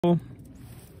Well,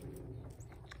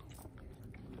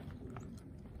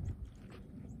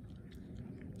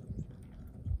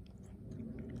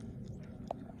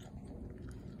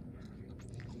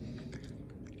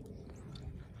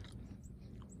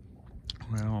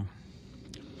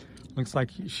 looks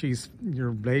like your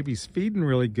baby's feeding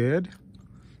really good.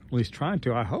 At least trying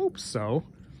to, I hope so.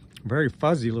 Very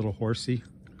fuzzy little horsey.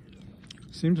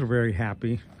 Seems very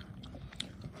happy.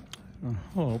 I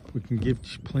hope we can give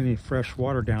you plenty of fresh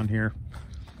water down here.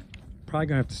 Probably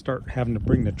gonna have to start having to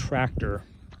bring the tractor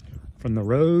from the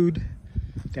road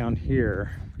down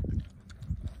here.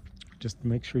 Just to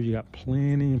make sure you got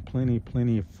plenty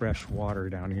of fresh water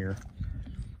down here.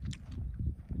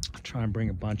 I'll try and bring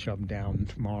a bunch of them down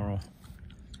tomorrow.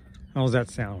 How's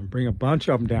that sound? Bring a bunch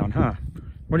of them down, huh?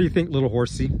 What do you think, little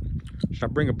horsey? Should I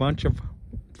bring a bunch of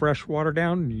fresh water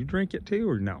down? Do you drink it too,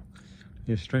 or no?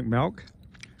 You just drink milk?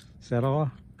 Is that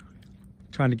all?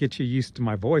 Trying to get you used to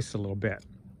my voice a little bit.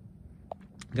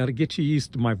 Got to get you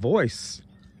used to my voice.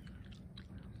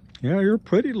 Yeah, you're a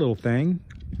pretty little thing.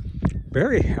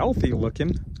 Very healthy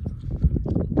looking.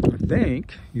 I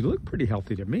think. You look pretty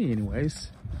healthy to me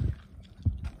anyways.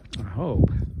 I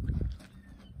hope.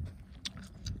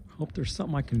 Hope there's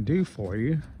something I can do for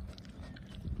you.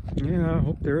 Yeah, I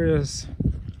hope there is.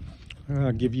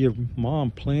 I'll give your mom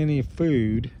plenty of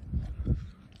food.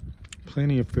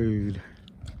 Plenty of food.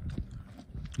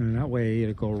 And that way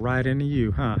it'll go right into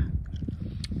you, huh?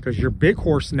 Because you're big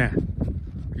horse now.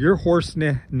 You're horse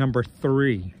number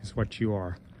 3 is what you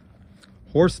are.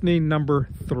 Horse number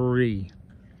 3.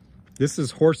 This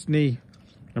is horse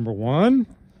number 1.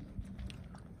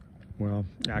 Well,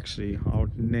 actually, I'll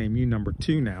name you number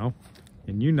 2 now,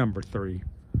 and you number 3.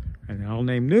 And I'll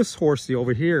name this horsey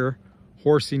over here,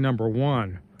 horsey number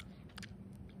 1.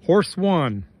 Horse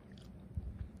 1.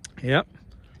 Yep.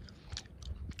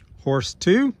 Horse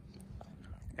 2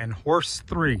 and horse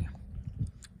 3.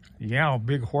 Yeah,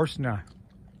 big horse now.